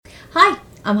Hi,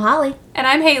 I'm Holly. And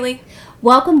I'm Haley.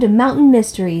 Welcome to Mountain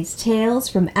Mysteries, Tales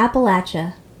from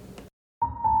Appalachia.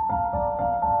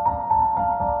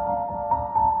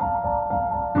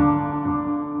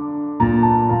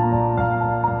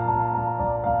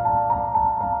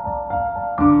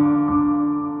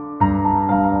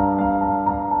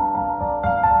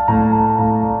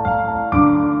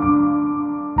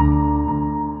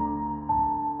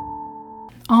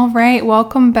 All right,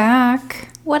 welcome back.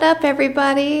 What up,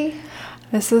 everybody?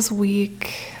 This is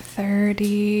week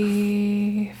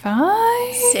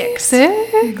 35? Six.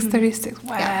 36.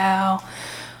 Wow. Yeah.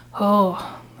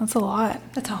 Oh, that's a lot.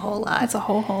 That's a whole lot. That's a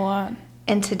whole lot.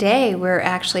 And today we're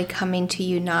actually coming to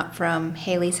you not from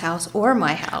Haley's house or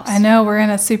my house. I know, we're in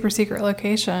a super secret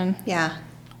location Yeah.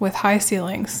 with high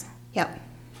ceilings. Yep.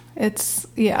 It's,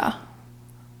 yeah.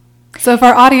 So if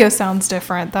our audio sounds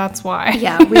different, that's why.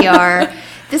 Yeah, we are.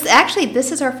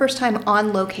 This is our first time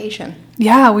on location.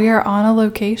 Yeah, we are on a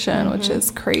location, which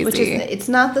is crazy. It's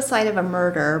not the site of a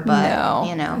murder, but,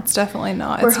 no, it's definitely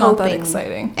not. We're It's not hoping that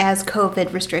exciting. as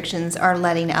COVID restrictions are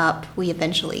letting up, we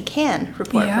eventually can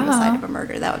report from the site of a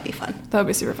murder. That would be fun. That would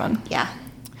be super fun. Yeah.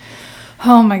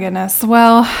 Oh my goodness.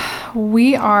 Well,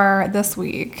 we are this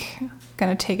week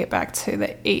going to take it back to the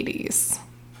 80s.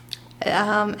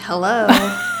 Hello.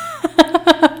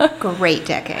 Great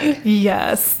decade.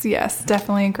 Yes,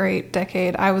 definitely a great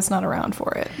decade. I was not around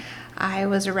for it. I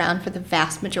was around for the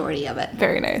vast majority of it.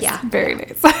 Very nice. Yeah. Very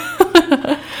nice.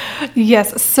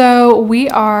 Yes, so we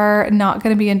are not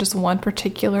going to be in just one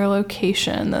particular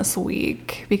location this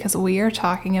week because we are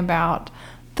talking about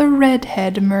the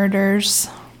Redhead murders.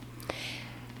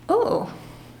 Oh,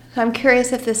 so I'm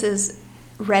curious if this is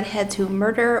redheads who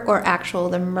murder or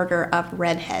the murder of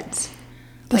redheads.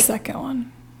 The second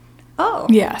one. Oh,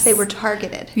 yes. They were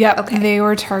targeted. Yep, Okay. they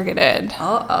were targeted.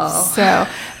 Uh-oh. So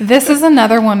this is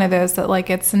another one of those that,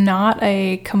 like, it's not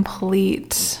a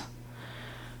complete,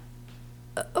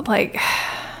 like,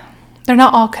 they're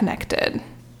not all connected.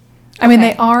 I mean,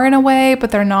 they are in a way, but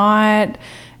they're not,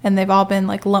 and they've all been,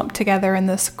 like, lumped together in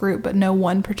this group, but no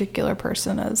one particular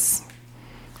person has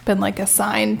been, like,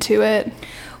 assigned to it.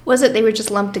 Was it they were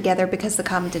just lumped together because the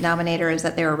common denominator is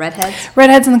that they were redheads?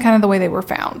 Redheads and kind of the way they were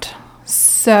found.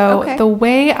 So Okay. the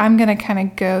way I'm going to kind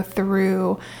of go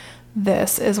through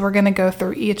this is we're going to go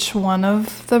through each one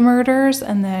of the murders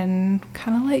and then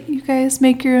kind of let you guys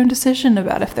make your own decision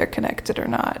about if they're connected or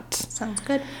not. Sounds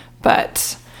good.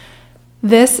 But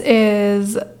this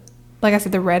is, like I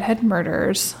said, the Redhead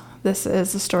murders. This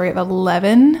is the story of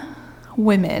 11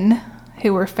 women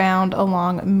who were found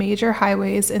along major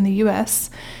highways in the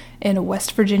U.S. in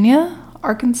West Virginia,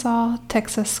 Arkansas,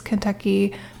 Texas,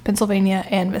 Kentucky, Pennsylvania,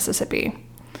 and Mississippi.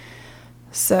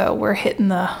 So we're hitting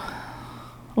a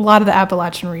lot of the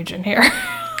Appalachian region here.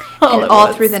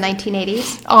 all through the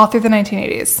 1980s? All through the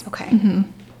 1980s. Okay. Mm-hmm.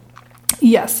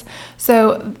 Yes.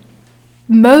 So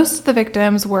most of the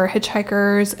victims were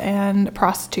hitchhikers and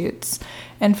prostitutes.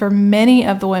 And for many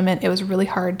of the women, it was really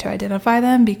hard to identify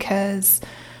them because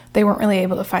they weren't really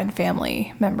able to find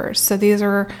family members. So these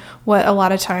are what a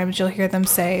lot of times you'll hear them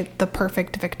say, the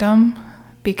perfect victim,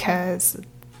 because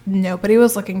nobody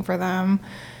was looking for them.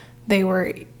 They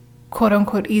were quote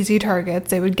unquote easy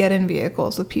targets. They would get in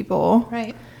vehicles with people.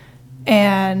 Right.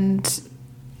 And,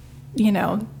 you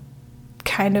know,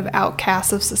 kind of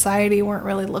outcasts of society weren't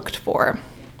really looked for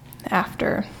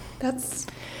after. That's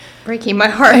breaking my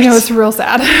heart. I know, it's real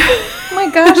sad. Oh my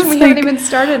gosh, we haven't even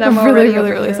started. I'm already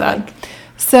really sad.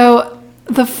 So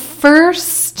the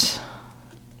first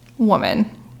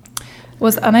woman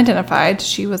was unidentified.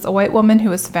 She was a white woman who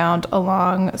was found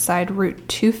alongside Route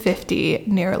 250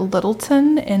 near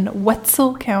Littleton in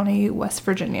Wetzel County, West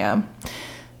Virginia.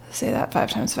 Say that 5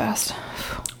 times fast.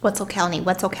 Wetzel County,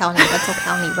 Wetzel County, Wetzel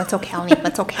County, Wetzel County,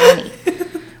 Wetzel County.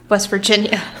 West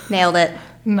Virginia. Nailed it.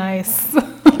 Nice.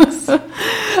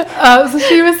 So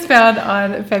she was found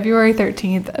on February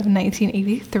 13th of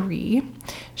 1983.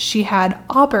 She had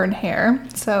auburn hair,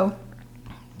 so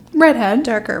redhead.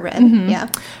 Darker red, yeah.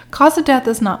 Cause of death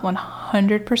is not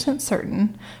 100%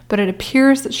 certain, but it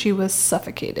appears that she was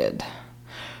suffocated.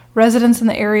 Residents in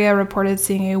the area reported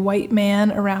seeing a white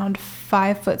man around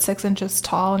 5'6"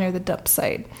 tall near the dump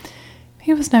site.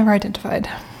 He was never identified.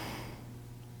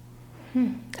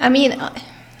 I mean, it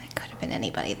could have been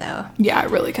anybody, though. Yeah,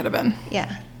 it really could have been.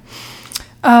 Yeah.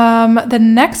 The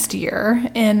next year,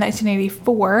 in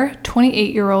 1984,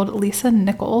 28-year-old Lisa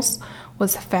Nichols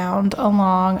was found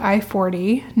along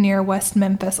I-40 near West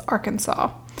Memphis,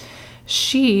 Arkansas.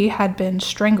 She had been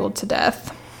strangled to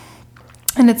death,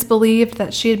 and it's believed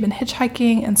that she had been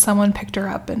hitchhiking and someone picked her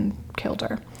up and killed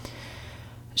her.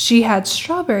 She had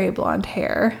strawberry blonde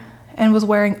hair, and was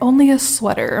wearing only a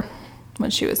sweater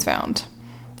when she was found.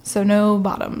 So no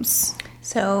bottoms.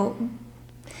 So,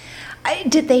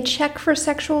 did they check for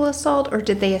sexual assault, or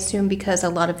did they assume because a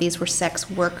lot of these were sex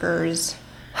workers?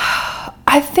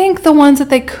 I think the ones that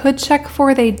they could check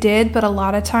for, they did, but a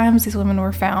lot of times these women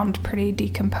were found pretty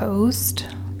decomposed.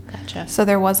 Gotcha. So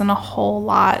there wasn't a whole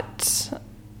lot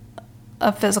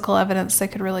of physical evidence they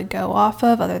could really go off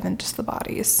of other than just the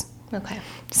bodies. Okay.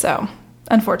 So,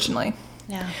 unfortunately.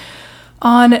 Yeah.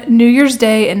 On New Year's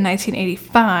Day in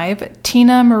 1985,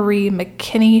 Tina Marie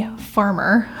McKinney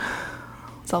Farmer,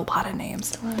 it's a lot of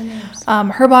names.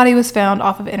 Her body was found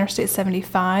off of Interstate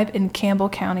 75 in Campbell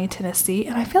County, Tennessee.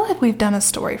 And I feel like we've done a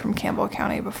story from Campbell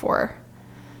County before.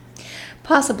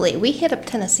 Possibly. We hit up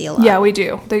Tennessee a lot. Yeah, we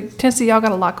do. Tennessee, y'all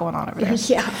got a lot going on over there.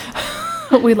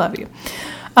 Yeah. We love you.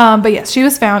 But yes, she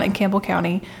was found in Campbell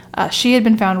County. She had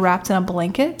been found wrapped in a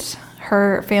blanket.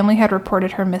 Her family had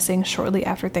reported her missing shortly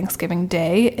after Thanksgiving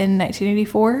Day in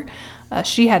 1984.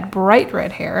 She had bright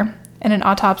red hair, and an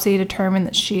autopsy determined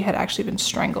that she had actually been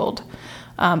strangled.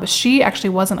 But she actually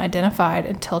wasn't identified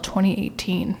until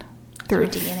 2018 through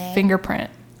DNA. fingerprint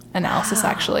analysis,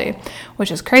 actually,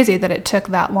 which is crazy that it took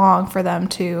that long for them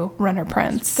to run her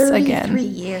prints 33 again.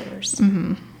 years.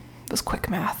 It was quick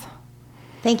math.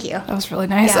 Thank you. That was really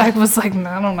nice. Yeah. I was like,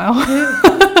 I don't know.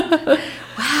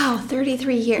 Wow,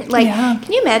 33 years. Like, Yeah.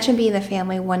 Can you imagine being the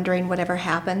family wondering whatever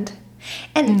happened?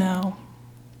 And No.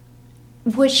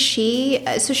 was she,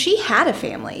 so she had a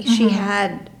family. She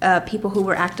had people who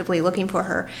were actively looking for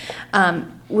her.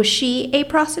 Was she a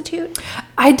prostitute?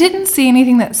 I didn't see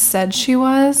anything that said she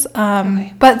was.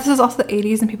 Okay. But this is also the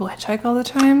 80s and people hitchhike all the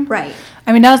time. Right.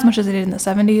 I mean, not as much as they did in the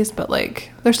 70s, but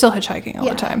like they're still hitchhiking all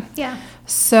the time. Yeah.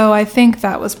 So I think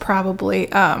that was probably,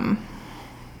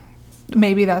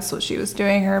 maybe that's what she was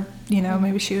doing, or,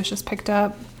 maybe she was just picked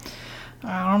up.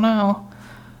 I don't know.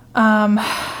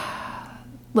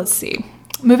 Let's see.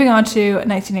 Moving on to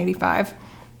 1985.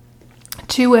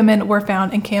 2 women were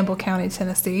found in Campbell County,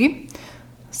 Tennessee.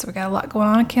 So we got a lot going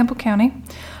on in Campbell County.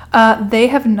 They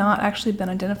have not actually been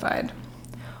identified.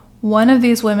 One of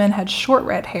these women had short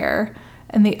red hair,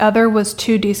 and the other was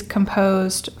too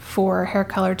decomposed for hair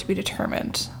color to be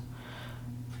determined.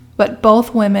 But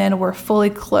both women were fully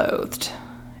clothed,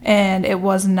 and it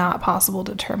was not possible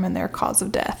to determine their cause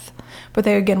of death. But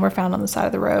they, again, were found on the side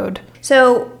of the road.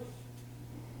 So,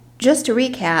 just to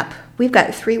recap, we've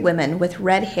got 3 women with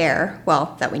red hair,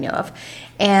 well, that we know of,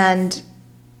 and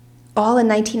all in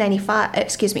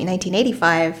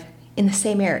 1985 in the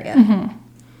same area.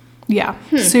 Yeah,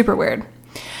 super weird.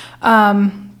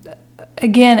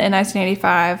 Again, in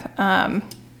 1985,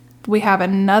 we have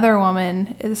another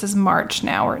woman. This is March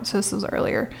now, so this was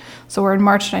earlier. So we're in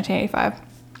March 1985.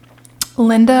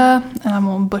 Linda, and I'm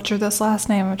going to butcher this last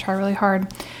name. I'm going to try really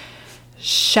hard.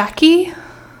 Shakaki?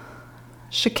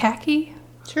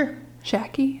 Sure.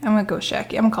 Shaki? I'm going to go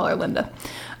Shaki. I'm going to call her Linda.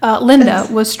 Linda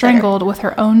was strangled with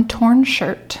her own torn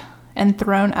shirt and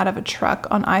thrown out of a truck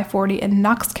on I-40 in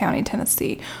Knox County,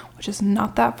 Tennessee, which is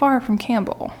not that far from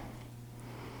Campbell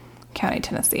County,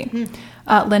 Tennessee.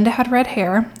 Linda had red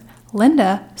hair.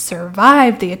 Linda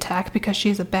survived the attack because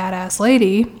she's a badass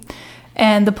lady,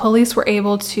 and the police were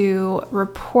able to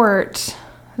report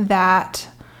that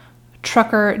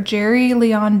trucker Jerry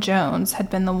Leon Jones had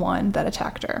been the one that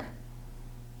attacked her.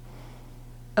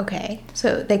 Okay.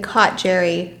 So they caught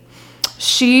Jerry.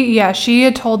 She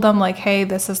had told them, like, hey,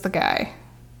 this is the guy,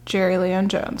 Jerry Leon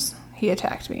Jones. He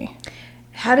attacked me.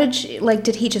 How did she,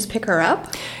 did he just pick her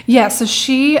up? Yeah, so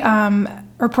she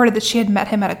reported that she had met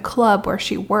him at a club where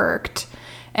she worked,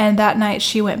 and that night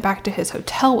she went back to his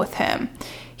hotel with him.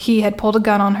 He had pulled a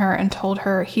gun on her and told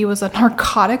her he was a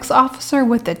narcotics officer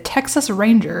with the Texas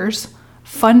Rangers.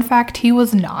 Fun fact, he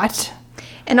was not.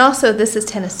 And also, this is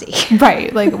Tennessee.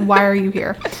 Right, like, why are you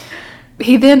here?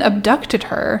 He then abducted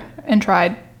her and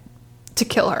tried to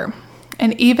kill her.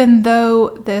 And even though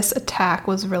this attack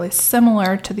was really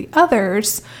similar to the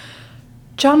others,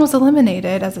 John was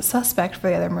eliminated as a suspect for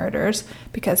the other murders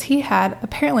because he had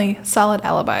apparently solid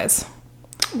alibis.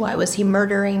 Why, was he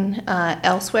murdering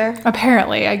elsewhere?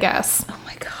 Apparently, I guess. Oh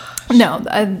my gosh. No,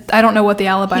 I don't know what the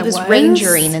alibi was. He was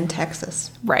rangering in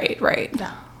Texas. Right.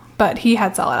 Yeah. But he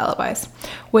had solid alibis,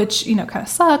 which, kind of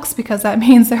sucks because that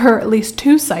means there are at least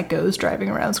 2 psychos driving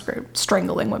around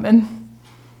strangling women.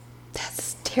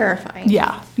 That's terrifying.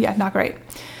 Yeah, not great.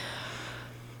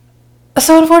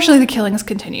 So unfortunately, the killings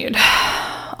continued.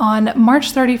 On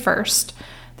March 31st,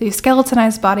 the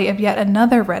skeletonized body of yet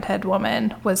another redhead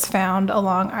woman was found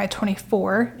along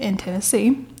I-24 in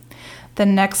Tennessee. The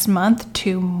next month,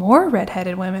 2 more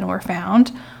redheaded women were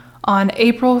found. On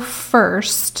April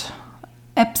 1st,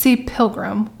 Epsie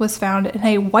Pilgrim was found in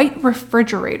a white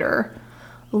refrigerator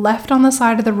left on the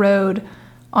side of the road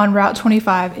on Route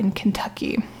 25 in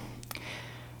Kentucky.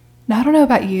 Now, I don't know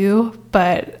about you,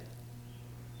 but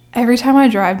every time I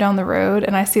drive down the road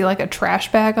and I see like a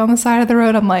trash bag on the side of the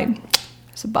road, I'm like,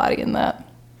 there's a body in that.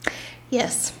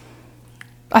 Yes.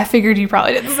 I figured you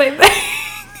probably did the same thing.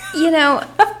 You know,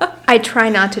 I try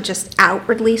not to just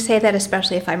outwardly say that,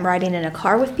 especially if I'm riding in a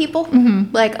car with people.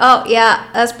 Mm-hmm. Like, oh, yeah,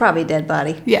 that's probably a dead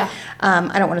body. Yeah.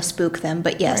 I don't want to spook them,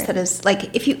 but yes, Right. that is,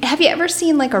 like, have you ever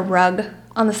seen, like, a rug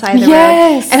on the side of the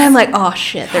Yes. road? And I'm like, oh,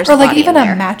 shit, there's Or a like body even in a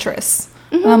there. mattress.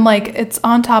 And I'm like, it's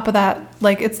on top of that,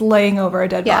 like it's laying over a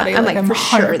dead Yeah, body. I'm like, for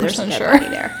sure 100% there's a dead sure. body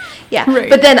there. Yeah, Right.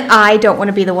 but then I don't want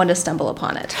to be the one to stumble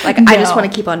upon it. Like, I just No. want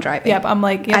to keep on driving. Yep, I'm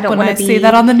like, I don't when wanna I see be-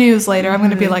 that on the news later, I'm going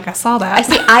to be like, I saw that. I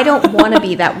see. I don't want to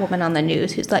be that woman on the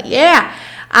news who's like, yeah,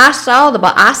 I saw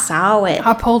I saw it.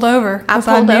 I pulled over because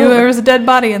I pulled knew over. there was a dead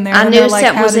body in there. I and knew they're like,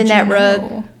 something "How was in did that you rug.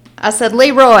 know?" I said,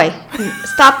 Leroy,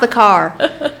 stop the car.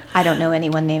 I don't know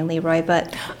anyone named Leroy,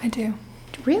 but I do.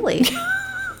 really,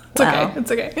 It's Wow. okay.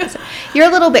 It's okay. you're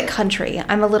a little bit country.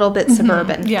 I'm a little bit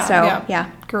suburban. Yeah. So yeah.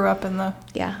 Grew up in the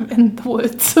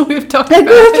woods. We've talked about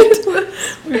it.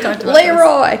 We've talked about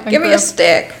Leroy, this. I give me grew a up-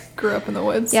 stick. Grew up in the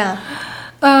woods. Yeah.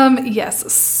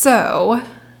 Yes. So,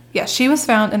 yeah, she was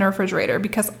found in a refrigerator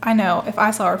because I know if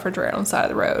I saw a refrigerator on the side of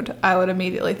the road, I would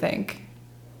immediately think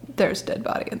there's a dead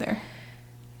body in there.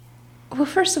 Well,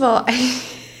 first of all,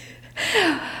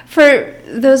 for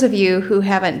those of you who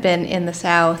haven't been in the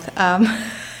South,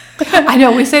 I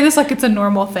know we say this like it's a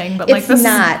normal thing, but like it's this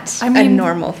not is, I mean, a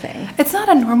normal thing. It's not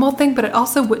a normal thing, but it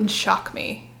also wouldn't shock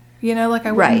me. You know, like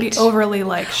I wouldn't Right. be overly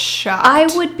like shocked. I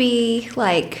would be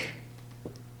like,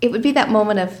 it would be that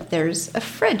moment of there's a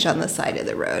fridge on the side of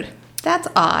the road. That's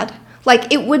odd.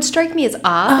 Like, it would strike me as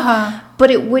odd,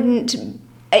 but it wouldn't.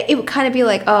 It would kind of be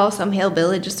like, oh, some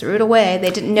hillbilly just threw it away.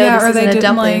 They didn't know this or isn't they a didn't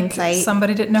dumpling like site.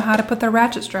 somebody didn't know how to put their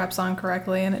ratchet straps on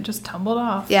correctly, and it just tumbled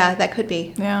off. Yeah, that could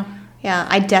be. Yeah. Yeah,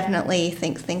 I definitely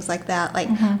think things like that. Like,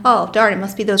 oh, darn, it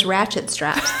must be those ratchet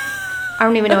straps. I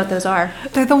don't even know what those are.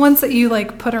 They're the ones that you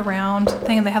like put around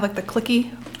thing, and they have like the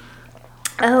clicky.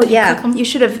 Oh, click yeah. 'em. You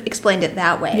should have explained it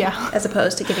that way. Yeah. As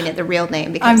opposed to giving it the real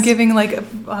name. Because, I'm giving like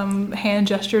hand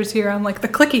gestures here on like the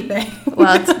clicky thing.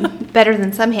 well, it's better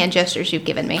than some hand gestures you've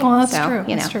given me. Well, that's so, true.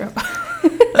 You know. That's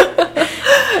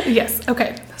true. Yes.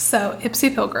 Okay. So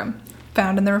Ipsy Pilgrim,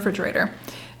 found in the refrigerator.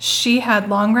 She had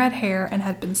long red hair and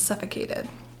had been suffocated.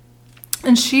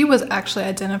 And she was actually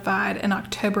identified in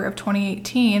October of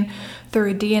 2018 through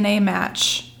a DNA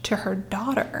match to her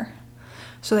daughter.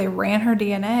 So they ran her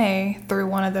DNA through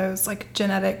one of those like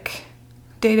genetic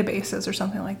databases or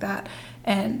something like that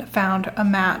and found a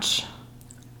match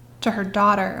to her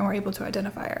daughter and were able to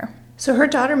identify her. So her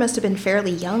daughter must have been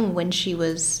fairly young when she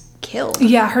was killed.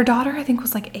 Yeah, her daughter I think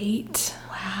was like 8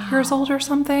 years old or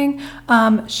something.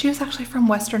 She was actually from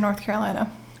Western North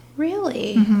Carolina.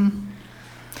 Really?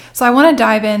 So I want to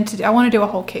dive into, I want to do a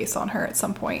whole case on her at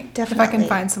some point. If I Definitely. can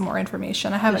find some more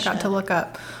information. I haven't got to look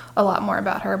up a lot more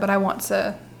about her, but I want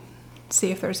to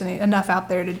see if there's enough out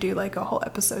there to do like a whole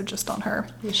episode just on her.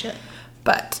 You should.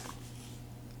 But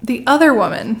the other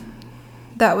woman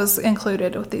that was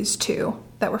included with these two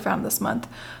that were found this month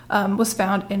was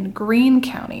found in Greene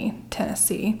County,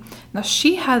 Tennessee. Now,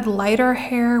 she had lighter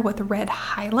hair with red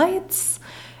highlights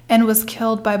and was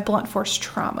killed by blunt force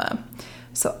trauma.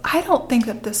 So I don't think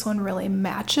that this one really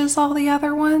matches all the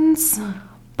other ones,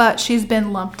 but she's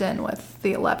been lumped in with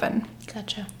the 11.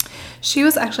 Gotcha. She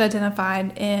was actually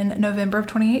identified in November of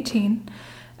 2018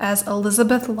 as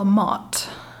Elizabeth Lamont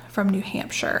from New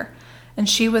Hampshire. And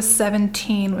she was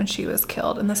 17 when she was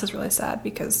killed. And this is really sad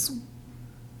because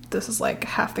this is like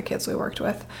half the kids we worked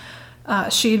with.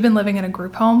 She had been living in a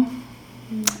group home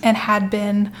and had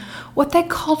been what they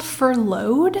called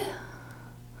furloughed,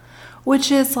 which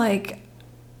is like,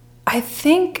 I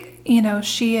think, you know,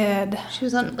 she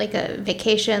was on like a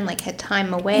vacation, like had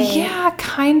time away. Yeah,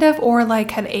 kind of, or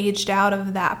like had aged out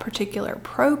of that particular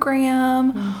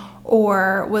program,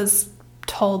 or was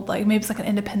told like maybe it's like an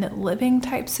independent living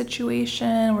type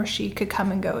situation where she could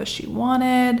come and go as she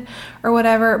wanted or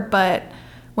whatever. But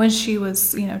when she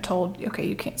was, you know, told, okay,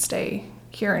 you can't stay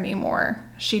here anymore,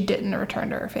 she didn't return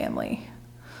to her family.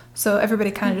 So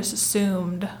everybody kind of just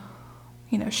assumed,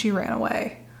 you know, she ran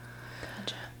away.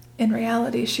 In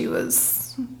reality, she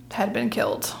had been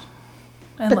killed.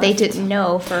 But they didn't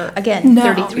know for, again,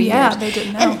 33 years. Yeah, they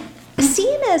didn't know. And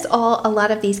seeing as a lot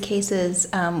of these cases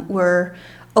were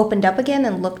opened up again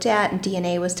and looked at, and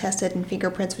DNA was tested and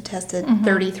fingerprints were tested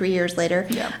 33 years later,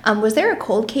 was there a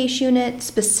cold case unit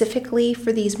specifically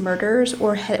for these murders,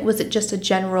 or was it just a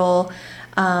general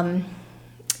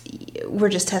we're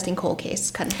just testing cold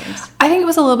case kind of things? I think it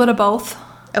was a little bit of both.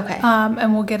 Okay.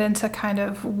 And we'll get into kind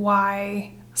of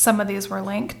why some of these were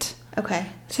linked Okay.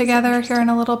 together here in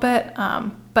a little bit.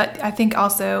 But I think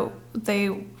also they,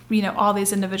 all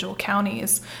these individual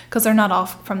counties, because they're not all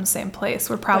from the same place,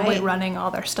 were probably Right. running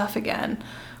all their stuff again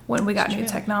when we got new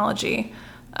technology.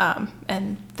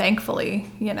 And thankfully,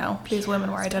 these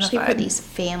women were Especially identified. for these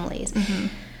families.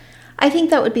 I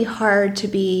think that would be hard to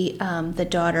be the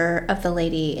daughter of the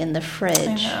lady in the fridge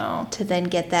I know. to then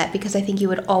get that, because I think you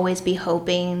would always be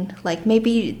hoping, like,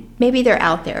 maybe they're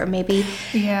out there. Maybe,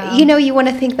 Yeah. you want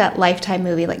to think that Lifetime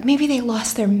movie, like maybe they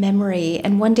lost their memory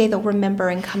and one day they'll remember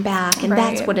and come back, and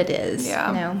that's Right. what it is.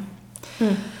 Yeah.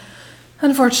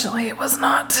 Unfortunately, it was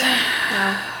not.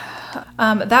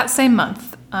 That same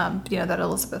month, that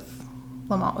Elizabeth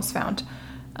Lamont was found,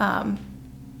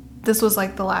 this was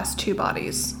like the last 2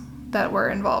 bodies that were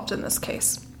involved in this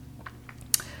case.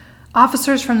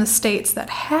 Officers from the states that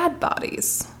had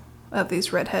bodies of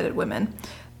these redheaded women,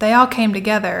 they all came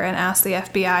together and asked the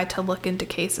FBI to look into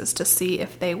cases to see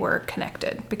if they were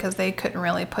connected, because they couldn't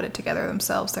really put it together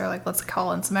themselves. They're like, let's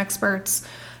call in some experts,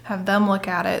 have them look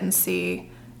at it and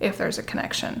see if there's a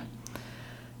connection.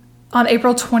 On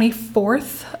April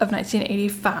 24th of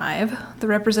 1985, the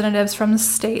representatives from the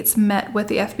states met with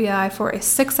the FBI for a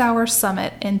 6-hour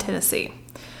summit in Tennessee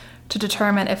to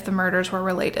determine if the murders were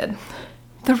related.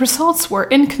 The results were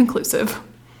inconclusive.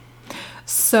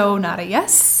 So not a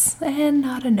yes and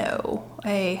not a no.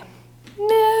 A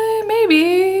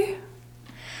maybe.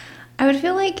 I would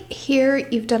feel like here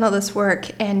you've done all this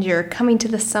work and you're coming to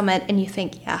the summit and you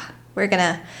think, yeah, we're going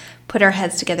to put our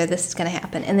heads together, this is going to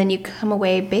happen. And then you come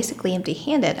away basically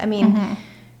empty-handed. I mean,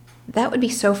 that would be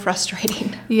so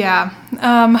frustrating. Yeah.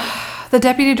 The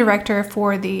deputy director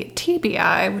for the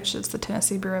TBI, which is the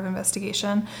Tennessee Bureau of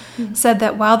Investigation, said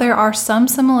that while there are some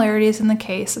similarities in the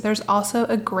case, there's also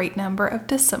a great number of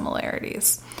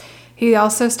dissimilarities. He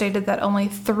also stated that only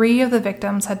 3 of the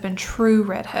victims had been true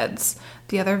redheads.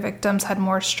 The other victims had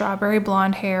more strawberry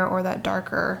blonde hair or that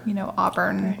darker,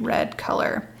 auburn red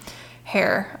color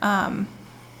hair,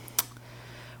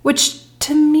 which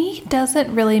to me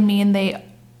doesn't really mean they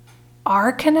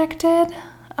are connected.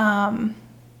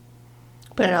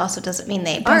 But it also doesn't mean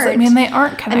they aren't. Doesn't mean they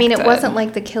aren't connected. I mean, it wasn't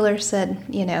like the killer said,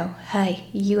 hey,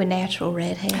 you a natural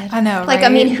redhead. I know, Like, right? I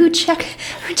mean, who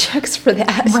checks for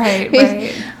that? Right, I mean,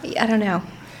 right. I don't know.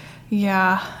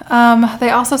 Yeah. They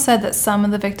also said that some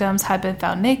of the victims had been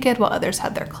found naked while others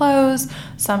had their clothes.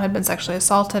 Some had been sexually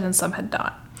assaulted and some had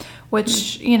not.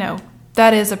 Which,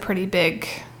 that is a pretty big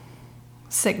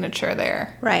signature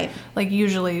there. Right. Like,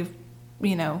 usually,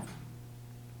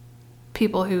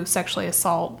 people who sexually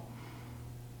assault,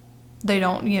 they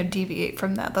don't, deviate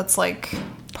from that. That's like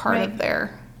part of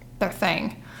their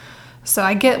thing. So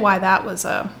I get why that was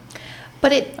a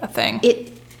thing.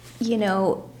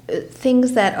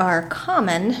 Things that are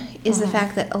common is the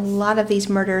fact that a lot of these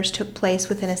murders took place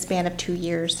within a span of 2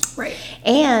 years. Right.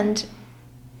 And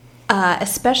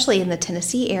especially in the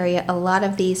Tennessee area, a lot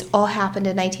of these all happened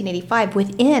in 1985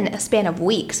 within a span of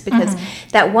weeks, because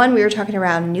that one we were talking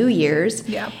around New Year's.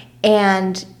 Yeah.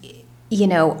 And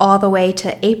all the way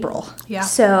to April. Yeah.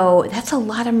 So that's a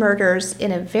lot of murders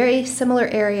in a very similar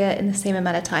area in the same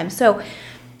amount of time. So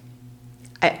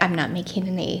I'm not making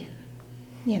any,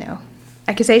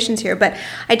 accusations here, but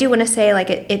I do want to say, like,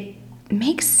 it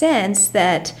makes sense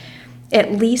that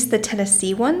at least the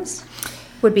Tennessee ones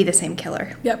would be the same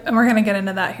killer. Yep, and we're going to get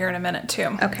into that here in a minute,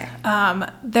 too. Okay.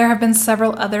 There have been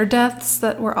several other deaths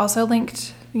that were also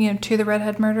linked, to the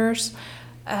redhead murders.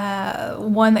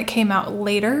 One that came out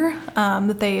later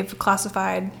that they've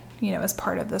classified, as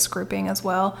part of this grouping as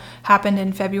well, happened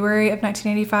in February of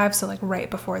 1985, so like right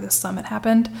before this summit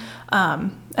happened.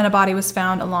 And a body was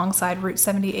found alongside Route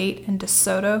 78 in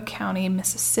DeSoto County,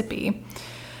 Mississippi.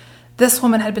 This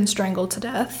woman had been strangled to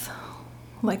death,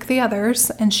 like the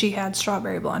others, and she had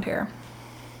strawberry blonde hair.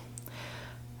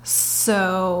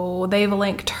 So they've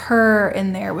linked her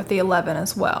in there with the 11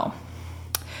 as well.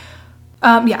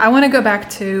 I want to go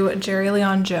back to Jerry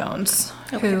Leon Jones,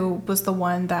 who was the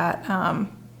one that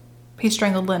he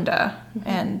strangled Linda,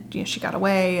 and she got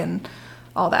away and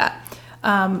all that.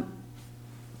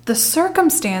 The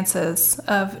circumstances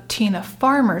of Tina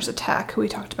Farmer's attack, who we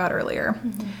talked about earlier,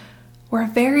 were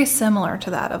very similar to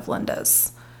that of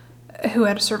Linda's, who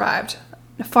had survived.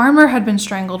 Farmer had been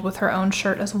strangled with her own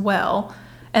shirt as well,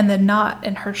 and the knot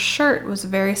in her shirt was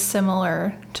very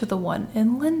similar to the one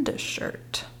in Linda's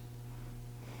shirt.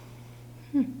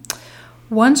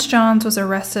 Once Johns was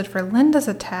arrested for Linda's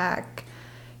attack,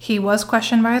 he was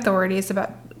questioned by authorities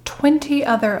about 20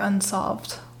 other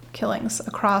unsolved killings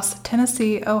across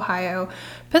Tennessee, Ohio,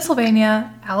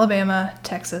 Pennsylvania, Alabama,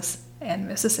 Texas, and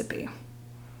Mississippi.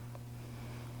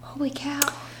 Holy cow.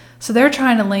 So they're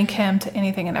trying to link him to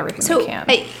anything and everything they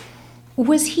can.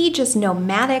 Was he just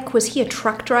nomadic? Was he a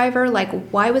truck driver? Like,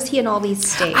 why was he in all these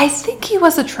states? I think he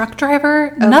was a truck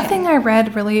driver. Okay. Nothing I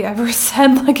read really ever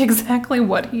said, like, exactly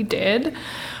what he did.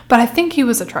 But I think he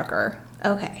was a trucker.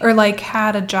 Okay. Or, like,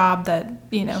 had a job that,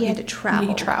 you know. He had to travel.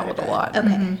 He traveled a lot. Okay.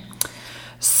 Mm-hmm.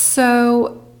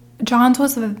 So, Johns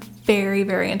was very,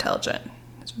 very intelligent.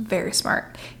 He was very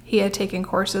smart. He had taken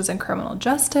courses in criminal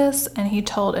justice, and he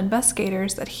told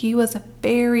investigators that he was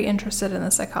very interested in the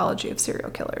psychology of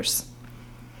serial killers.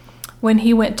 When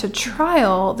he went to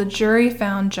trial, the jury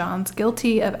found Johns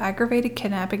guilty of aggravated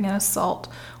kidnapping and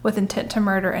assault with intent to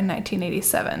murder in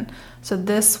 1987. So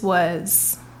this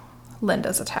was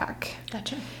Linda's attack.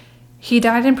 Gotcha. He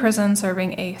died in prison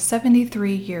serving a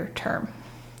 73-year term.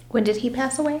 When did he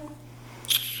pass away?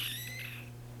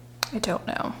 I don't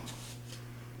know.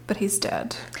 But he's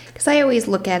dead. Because I always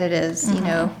look at it as, you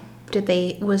know,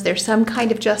 was there some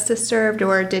kind of justice served,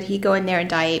 or did he go in there and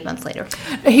die 8 months later?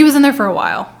 He was in there for a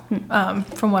while,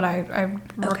 from what I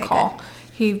recall. Okay,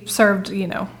 he served, you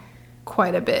know,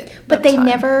 quite a bit. But they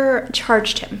never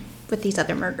charged him with these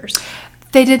other murders.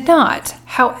 They did not.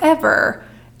 However,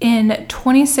 in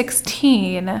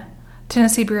 2016,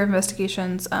 Tennessee Bureau of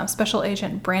Investigation's Special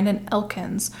Agent Brandon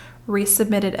Elkins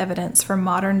resubmitted evidence for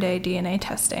modern-day DNA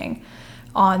testing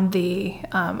on the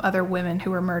other women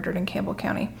who were murdered in Campbell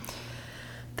County.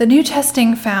 The new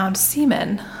testing found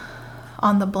semen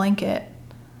on the blanket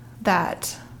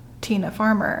that Tina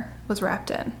Farmer was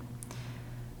wrapped in.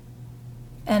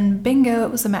 And bingo,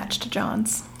 it was a match to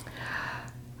Johns.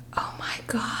 Oh my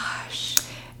gosh.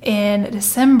 In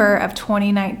December of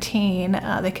 2019,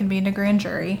 they convened a grand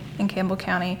jury in Campbell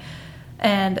County,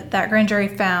 and that grand jury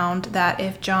found that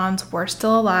if Johns were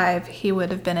still alive, he would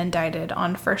have been indicted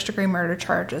on first-degree murder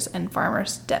charges in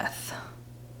Farmer's death.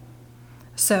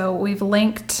 So we've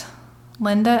linked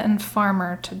Linda and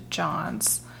Farmer to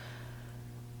Johns,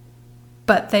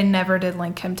 but they never did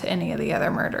link him to any of the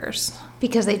other murders.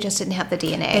 Because they just didn't have the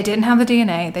DNA. They didn't have the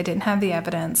DNA. They didn't have the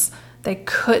evidence. They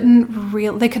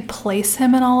they could place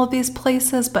him in all of these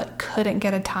places, but couldn't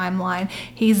get a timeline.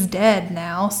 He's dead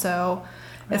now, so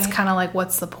it's kind of like,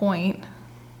 what's the point?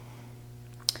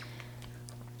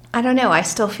 I don't know. I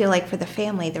still feel like for the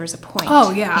family, there was a point.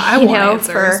 Oh, yeah. I want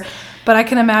answers. But I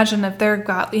can imagine if they've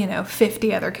got,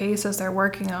 50 other cases they're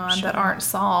working on that aren't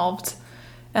solved,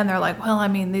 and they're like, well, I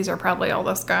mean, these are probably all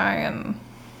this guy,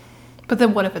 but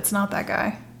then what if it's not that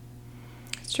guy?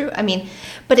 It's true. I mean,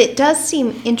 but it does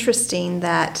seem interesting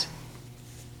that,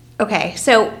 okay,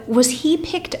 so was he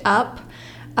picked up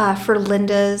for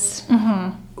Linda's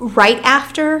right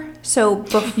after?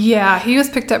 Yeah, he was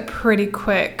picked up pretty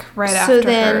quick after hers. So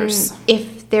then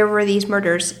if there were these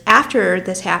murders after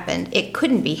this happened, it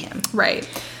couldn't be him. Right.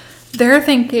 They're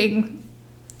thinking,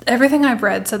 everything I've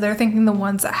read, so they're thinking the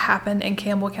ones that happened in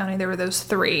Campbell County, there were those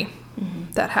 3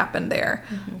 that happened there.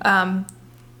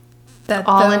 That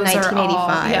all in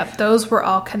 1985. Those were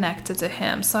all connected to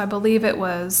him. So I believe it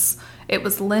was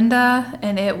Linda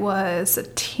and it was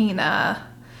Tina.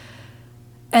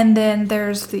 And then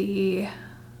there's the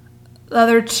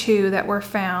other 2 that were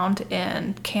found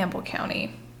in Campbell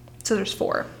County. So there's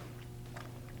 4.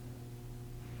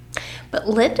 But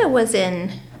Linda was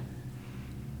in...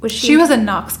 She was in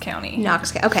Knox County.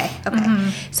 Knox County.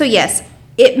 Okay. So yes,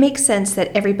 it makes sense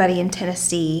that everybody in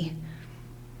Tennessee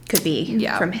could be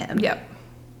from him. Yep.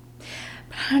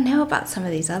 But I don't know about some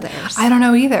of these others. I don't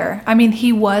know either. I mean,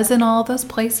 he was in all those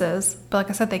places, but like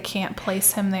I said, they can't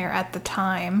place him there at the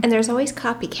time. And there's always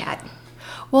copycat.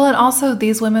 Well, and also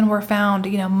these women were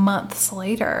found, months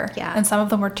later. Yeah. And some of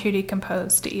them were too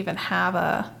decomposed to even have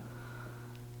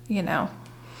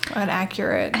an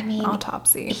accurate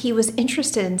autopsy. He was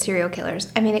interested in serial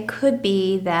killers. I mean, it could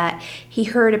be that he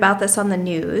heard about this on the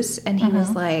news and he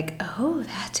was like, oh,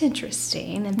 that's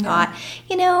interesting, and thought,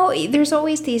 there's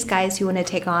always these guys who want to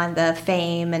take on the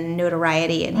fame and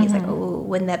notoriety, and he's like, oh,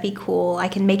 wouldn't that be cool? I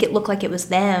can make it look like it was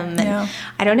them. And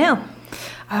I don't know.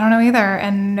 I don't know either,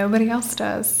 and nobody else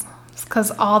does,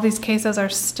 because all these cases are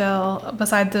still,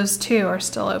 besides those 2, are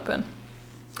still open.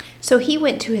 So he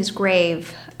went to his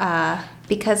grave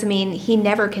because, he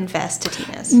never confessed to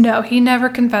Tina's. No, he never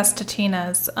confessed to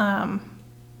Tina's,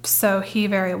 so he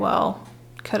very well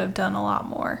could have done a lot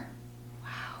more. Wow.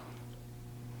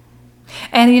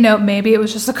 And, maybe it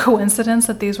was just a coincidence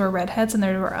that these were redheads and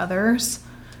there were others,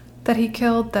 that he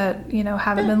killed that,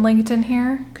 haven't been linked in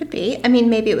here. Could be. I mean,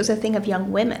 maybe it was a thing of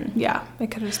young women. Yeah,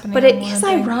 it could have just been But a it young is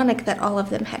woman thing. ironic that all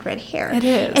of them had red hair. It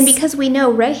is. And because we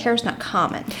know red hair is not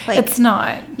common. Like, It's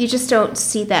not. you just don't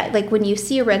see that. Like, when you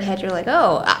see a redhead, you're like,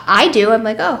 oh, I do. I'm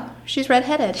like, oh, she's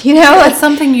redheaded. You know? It's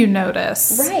something you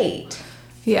notice. Right.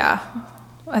 Yeah.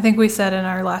 I think we said in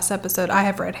our last episode, I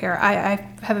have red hair. I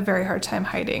have a very hard time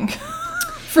hiding.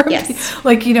 Yes.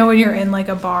 Like, when you're in like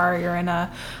a bar, you're in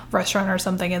a restaurant or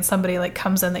something, and somebody like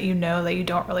comes in that that you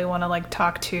don't really want to like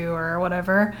talk to or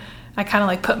whatever. I kind of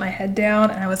like put my head down,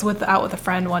 and I was out with a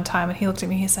friend one time, and he looked at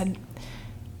me, he said,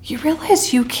 "You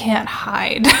realize you can't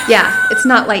hide." Yeah. It's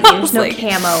not like there's no like-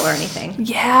 camo or anything.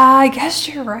 Yeah, I guess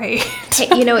you're right.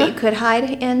 Hey, you know what you could hide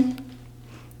in?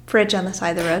 Fridge on the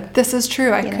side of the road. This is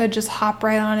true. I could just hop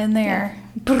right on in there.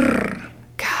 God,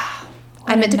 I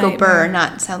what meant a to go burr, nightmare.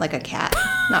 not sound like a cat.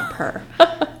 Not purr.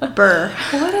 Burr.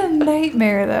 What a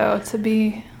nightmare, though, to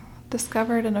be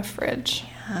discovered in a fridge.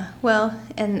 Well,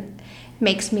 and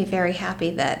makes me very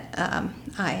happy that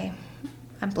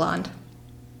I'm blonde.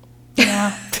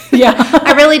 Yeah. Yeah.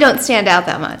 I really don't stand out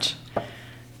that much. I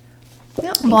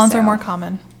don't think Blondes so. are more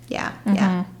common. Yeah,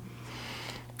 yeah.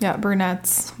 Yeah,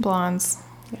 brunettes, blondes.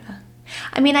 Yeah.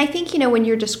 I mean, I think, when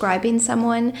you're describing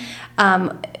someone,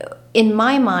 in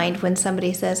my mind, when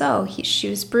somebody says, oh, she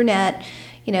was brunette,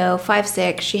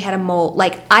 5'6", she had a mole,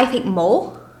 like, I think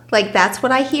mole, like, that's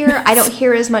what I hear. I don't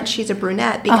hear as much she's a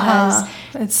brunette because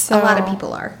It's a lot of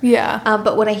people are. Yeah.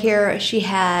 But when I hear she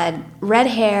had red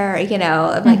hair,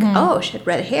 I'm like, oh, she had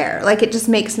red hair. Like, it just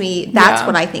makes me, that's Yeah.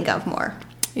 what I think of more.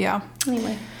 Yeah.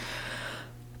 Anyway.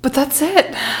 But that's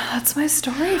it. That's my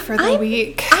story for the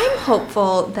week. I'm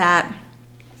hopeful that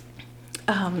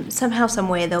somehow, some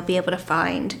way, they'll be able to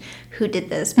find who did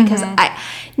this because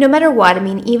no matter what, I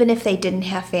mean, even if they didn't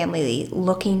have family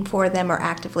looking for them or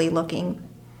actively looking,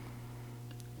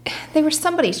 they were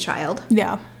somebody's child.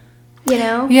 Yeah.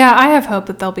 Yeah, I have hope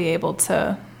that they'll be able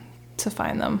to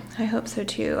find them. I hope so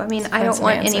too. I mean, I find don't some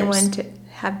want answers. anyone to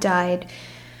have died,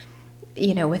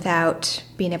 without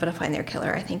being able to find their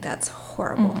killer. I think that's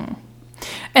horrible.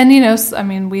 And I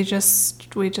mean, we just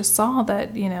saw that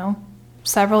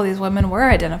several of these women were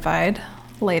identified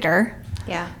later.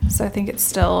 Yeah. So I think it's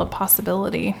still a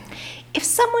possibility. If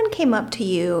someone came up to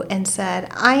you and said,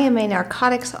 I am a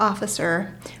narcotics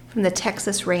officer from the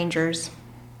Texas Rangers,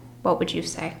 what would you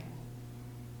say?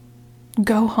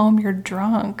 Go home, you're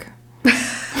drunk.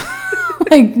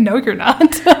 Like, no, you're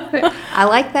not. I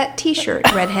like that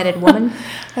T-shirt, redheaded woman.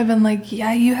 I've been like,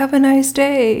 yeah, you have a nice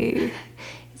day.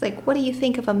 It's like, what do you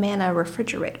think of Amana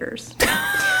refrigerators?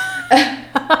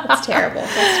 That's terrible.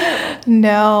 That's terrible.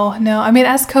 No. I mean,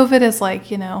 as COVID is like,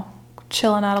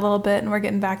 chilling out a little bit and we're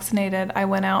getting vaccinated, I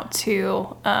went out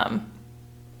to a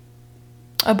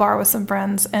bar with some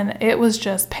friends, and it was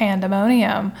just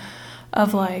pandemonium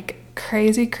of like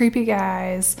crazy, creepy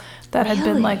guys that had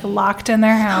been like locked in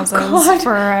their houses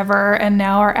forever and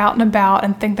now are out and about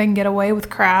and think they can get away with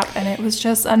crap. And it was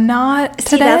just a not today.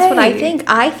 See, that's what I think.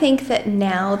 I think that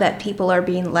now that people are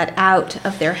being let out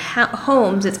of their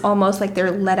homes, it's almost like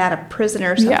they're let out of prison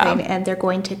or something, and they're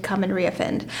going to come and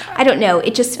reoffend. I don't know.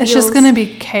 It just feels it's just going to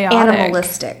be chaotic.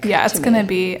 Animalistic. Yeah, it's going to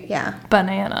be Yeah.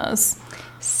 bananas.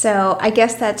 So I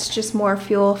guess that's just more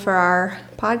fuel for our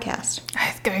podcast.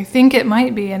 I think it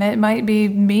might be, and it might be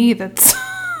me that's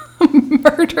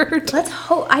murdered. Let's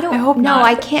hope. I hope no, not.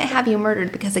 I can't have you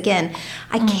murdered because, again,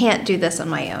 I can't do this on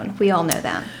my own. We all know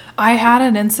that. I had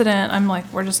an incident. I'm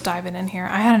like, we're just diving in here.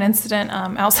 I had an incident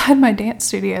outside my dance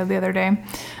studio the other day.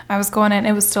 I was going in.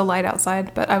 It was still light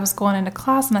outside, but I was going into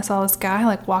class, and I saw this guy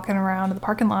like walking around in the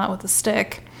parking lot with a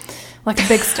stick, like a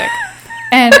big stick.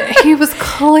 And he was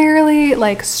clearly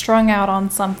like strung out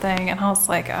on something, and I was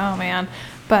like, oh man.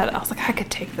 But I was like, I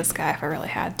could take this guy if I really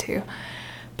had to.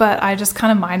 But I just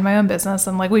kind of mind my own business,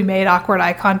 and like we made awkward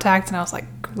eye contact, and I was like,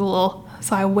 cool.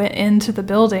 So I went into the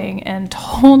building and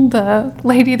told the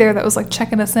lady there that was like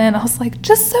checking us in, I was like,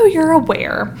 just so you're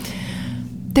aware,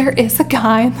 there is a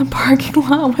guy in the parking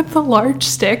lot with a large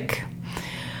stick.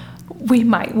 We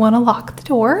might want to lock the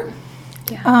door.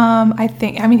 Yeah.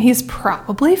 I mean, he's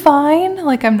probably fine.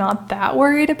 Like, I'm not that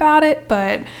worried about it,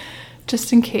 but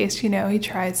just in case, he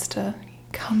tries to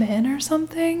come in or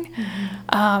something.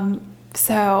 Mm-hmm.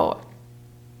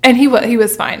 And he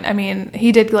was fine. I mean,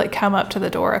 he did like come up to the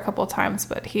door a couple of times,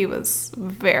 but he was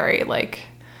very like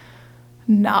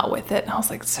not with it. And I was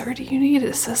like, sir, do you need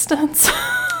assistance?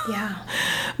 Yeah.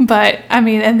 But I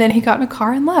mean, and then he got in a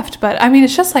car and left. But I mean,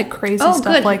 it's just like crazy stuff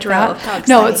good. like He drove. that. How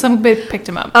No, exciting. somebody picked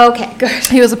him up. Okay, good.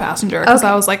 He was a passenger because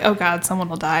Okay. I was like, oh God, someone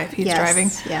will die if he's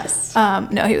driving. Yes.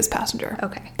 No, he was passenger.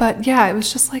 Okay. But yeah, it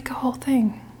was just like a whole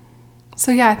thing.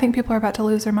 So yeah, I think people are about to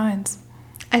lose their minds.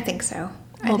 I think so.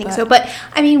 I Little think bit. so. But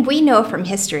I mean, we know from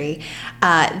history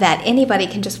that anybody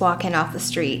can just walk in off the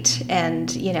street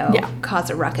and, Yeah. cause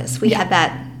a ruckus. We had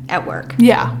that at work.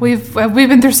 Yeah, we've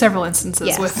been through several instances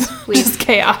Yes, with we've- just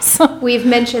chaos. We've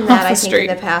mentioned Off that, the I think, street.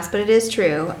 in the past, but it is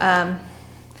true.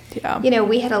 Yeah.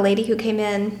 We had a lady who came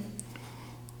in.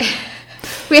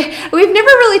 We've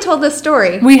never really told this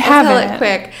story. We I'll tell haven't. it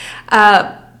quick.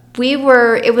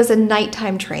 It was a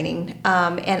nighttime training,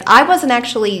 and I wasn't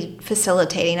actually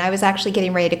facilitating. I was actually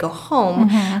getting ready to go home,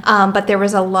 but there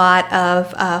was a lot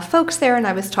of folks there, and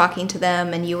I was talking to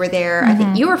them, and you were there. I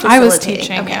think you were I facilitating. was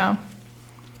teaching, Okay. yeah.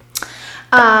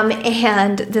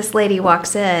 And this lady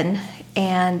walks in,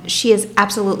 and she is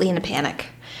absolutely in a panic,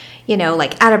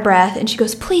 like out of breath. And she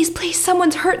goes, please,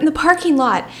 someone's hurt in the parking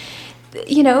lot.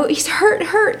 He's hurt,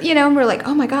 and we're like,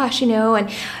 oh my gosh, and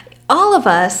all of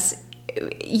us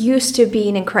used to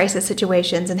being in crisis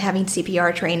situations and having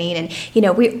CPR training.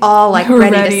 And, we all like We're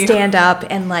ready ready to stand up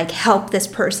and like help this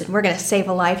person. We're going to save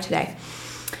a life today.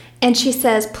 And she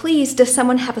says, please, does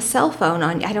someone have a cell phone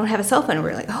on? I don't have a cell phone. And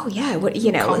we're like, oh, yeah, Call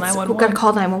we're 911. going to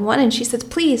call 911. And she says,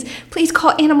 please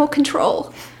call animal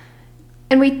control.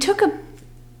 And we took a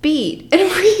beat. And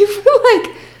we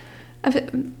were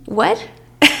like, what?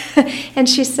 And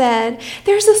she said,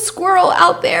 there's a squirrel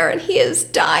out there and he is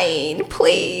dying,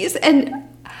 please. And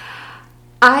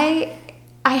I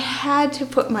had to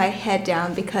put my head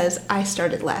down because I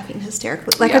started laughing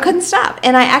hysterically. Like, Yeah. I couldn't stop.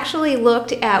 And I actually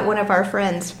looked at one of our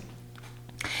friends,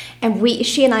 and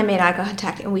she and I made eye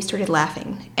contact, and we started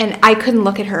laughing. And I couldn't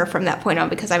look at her from that point on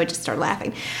because I would just start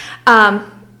laughing.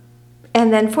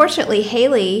 And then, fortunately,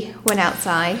 Haley went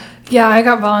outside. Yeah, I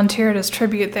got volunteered as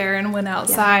tribute there and went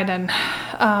outside, and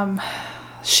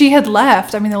she had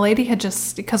left. I mean, the lady had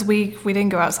just, because we didn't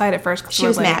go outside at first. 'Cause She we're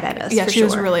was like, mad at us, Yeah, for she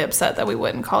was sure. really upset that we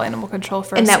wouldn't call animal control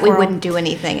for And a that we squirrel. wouldn't do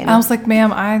anything. And I was like,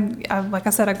 ma'am, I like I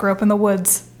said, I grew up in the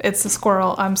woods. It's a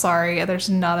squirrel. I'm sorry. There's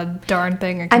not a darn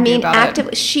thing I can do about it.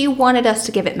 actively, she wanted us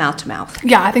to give it mouth to mouth.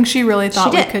 Yeah, I think she really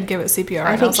thought we did. could give it CPR.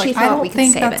 I and think I was she like, thought I don't we could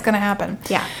think save that's it. going to happen.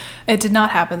 Yeah. It did not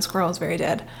happen. Squirrel is very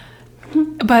dead.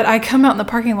 But I come out in the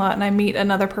parking lot and I meet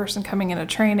another person coming into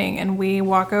training, and we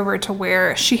walk over to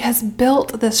where she has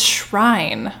built this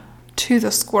shrine to the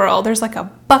squirrel. There's like a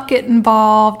bucket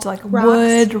involved, like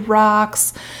wood,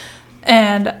 rocks,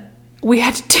 and we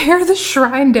had to tear the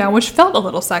shrine down, which felt a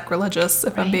little sacrilegious,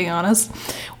 if I'm being honest.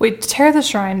 We tear the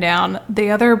shrine down. The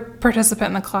other participant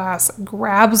in the class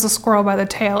grabs the squirrel by the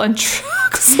tail and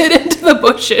chucks it into the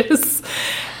bushes.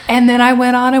 And then I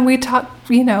went on and we taught,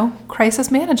 crisis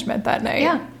management that night.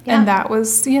 Yeah. And that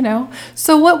was,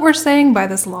 So what we're saying by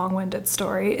this long-winded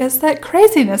story is that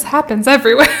craziness happens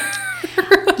everywhere.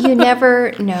 You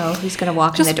never know who's going to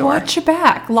walk in the Just door. watch your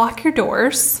back. Lock your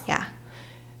doors. Yeah.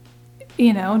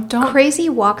 Don't. Crazy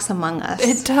walks among us.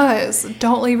 It does.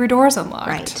 Don't leave your doors unlocked.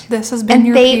 Right. This has been And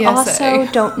your they PSA. also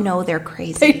don't know they're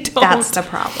crazy. They don't. That's the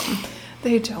problem.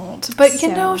 They don't. But,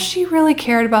 So- she really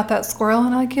cared about that squirrel,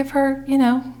 and I give her,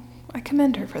 I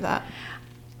commend her for that.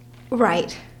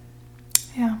 Right.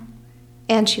 Yeah.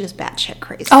 And she was batshit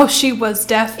crazy. Oh, she was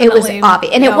definitely. It was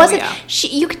obvious. And it Oh, wasn't, yeah.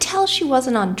 you could tell she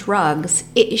wasn't on drugs.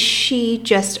 She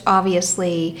just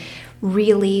obviously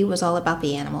really was all about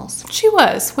the animals. She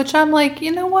was, which I'm like,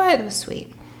 you know what? It was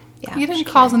sweet. Yeah. You didn't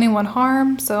cause anyone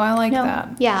harm, so I like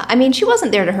that. Yeah, I mean, she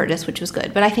wasn't there to hurt us, which was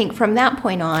good. But I think from that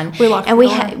point on, We locked and the we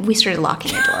door. we started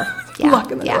locking the door. Yeah,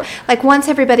 Locking the door. Like once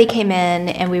everybody came in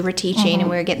and we were teaching and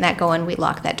we were getting that going, we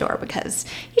locked that door because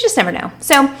you just never know.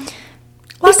 So be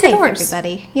Lock safe, your doors.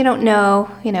 everybody. You don't know,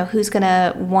 who's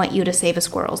gonna want you to save a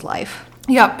squirrel's life.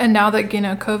 Yeah, and now that,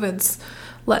 COVID's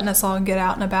letting us all get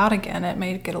out and about again, it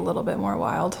may get a little bit more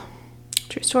wild.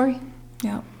 True story.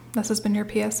 Yeah, this has been your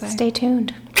PSA. Stay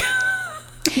tuned.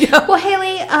 Yeah. Well,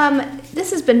 Haley,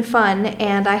 this has been fun,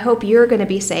 and I hope you're going to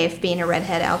be safe being a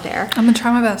redhead out there. I'm going to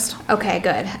try my best. Okay,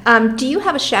 good. Do you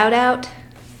have a shout out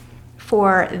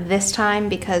for this time?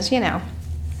 Because,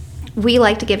 we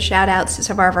like to give shout outs to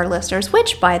some of our listeners,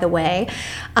 which, by the way,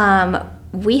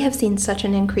 we have seen such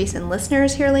an increase in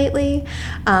listeners here lately.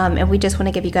 And we just want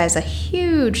to give you guys a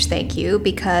huge thank you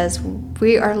because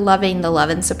we are loving the love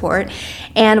and support.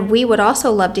 And we would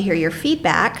also love to hear your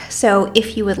feedback. So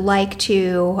if you would like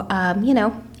to,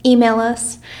 email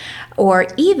us or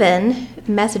even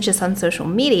message us on social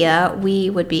media, we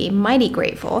would be mighty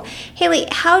grateful. Haley,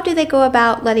 how do they go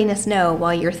about letting us know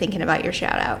while you're thinking about your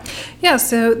shout out? Yeah,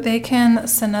 so they can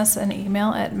send us an email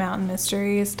at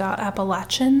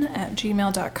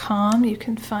mountainmysteries.appalachian@gmail.com. You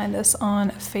can find us on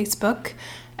Facebook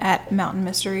at Mountain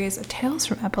Mysteries Tales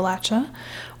from Appalachia,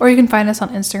 or you can find us on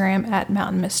Instagram at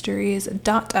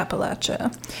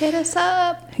mountainmysteries.appalachia. Hit us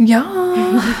up.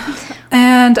 Yeah.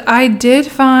 And I did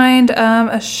find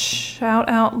a shout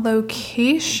out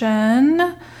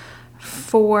location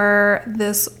for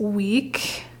this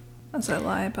week. As I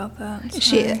lie about that.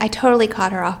 I totally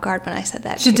caught her off guard when I said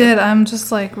that. She did. I'm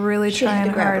just like really trying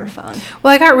to grab hard. her phone.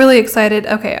 Well, I got really excited.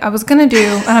 Okay, I was gonna do,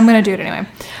 and I'm gonna do it anyway.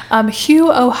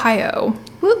 Hugh, Ohio.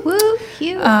 Woo woo,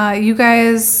 Hugh. You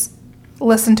guys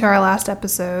listened to our last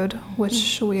episode,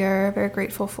 which we are very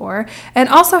grateful for, and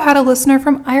also had a listener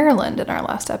from Ireland in our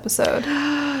last episode.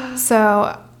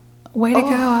 So, way to go,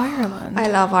 Ireland! I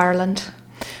love Ireland.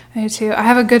 I do too. I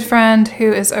have a good friend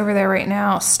who is over there right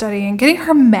now studying, getting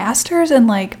her master's in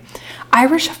like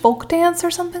Irish folk dance or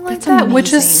something like that,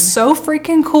 which is so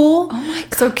freaking cool. Oh my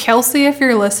God. So Kelsey, if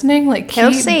you're listening, like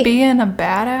keep being a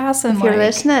badass. And if you're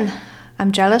listening,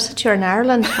 I'm jealous that you're in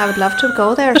Ireland. I would love to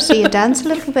go there, see you dance a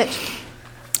little bit.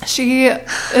 She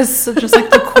is just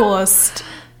like the coolest.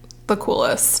 The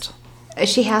coolest.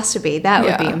 She has to be. That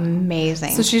would be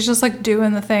amazing. So she's just like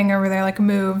doing the thing over there, like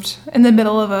moved in the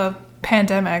middle of a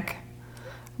pandemic,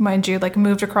 mind you, like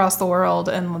moved across the world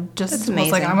and just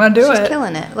was like, I'm gonna do it. She's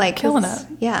killing it. Like killing it.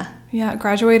 Yeah. Yeah.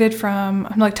 Graduated from,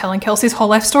 I'm like telling Kelsey's whole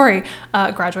life story.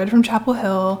 Graduated from Chapel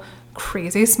Hill,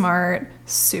 crazy smart,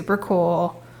 super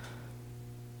cool.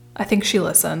 I think she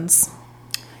listens.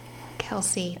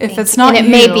 Kelsey. If it's not and it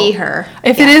you, may be her.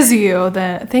 If it is you,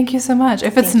 then thank you so much.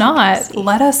 If it's not,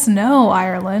 let us know,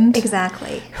 Ireland.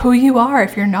 Exactly. Who you are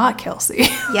if you're not Kelsey.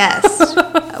 Yes.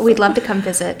 We'd love to come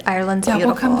visit. Ireland's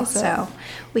beautiful, we'll come visit. So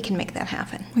we can make that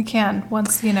happen. We can,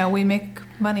 once, we make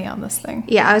money on this thing.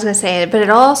 Yeah, I was going to say it, but it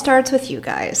all starts with you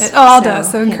guys. It all does,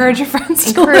 so encourage your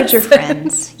friends to encourage your listen.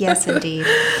 friends. Yes, indeed.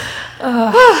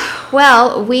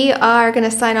 Well, we are going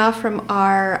to sign off from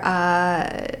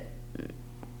our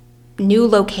new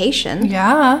location.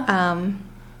 Yeah.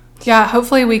 Yeah,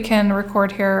 hopefully we can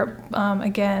record here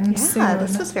again soon. Yeah,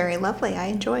 this was very lovely. I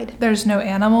enjoyed. There's no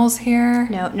animals here.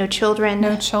 No children.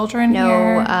 No children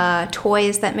here. No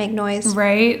toys that make noise.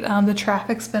 Right. The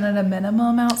traffic's been at a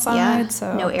minimum outside,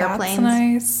 so no airplanes. That's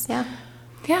nice. Yeah.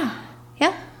 Yeah.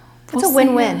 Yeah. It's We'll a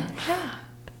win-win.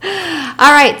 Yeah.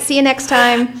 All right. See you next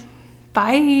time.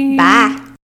 Bye. Bye.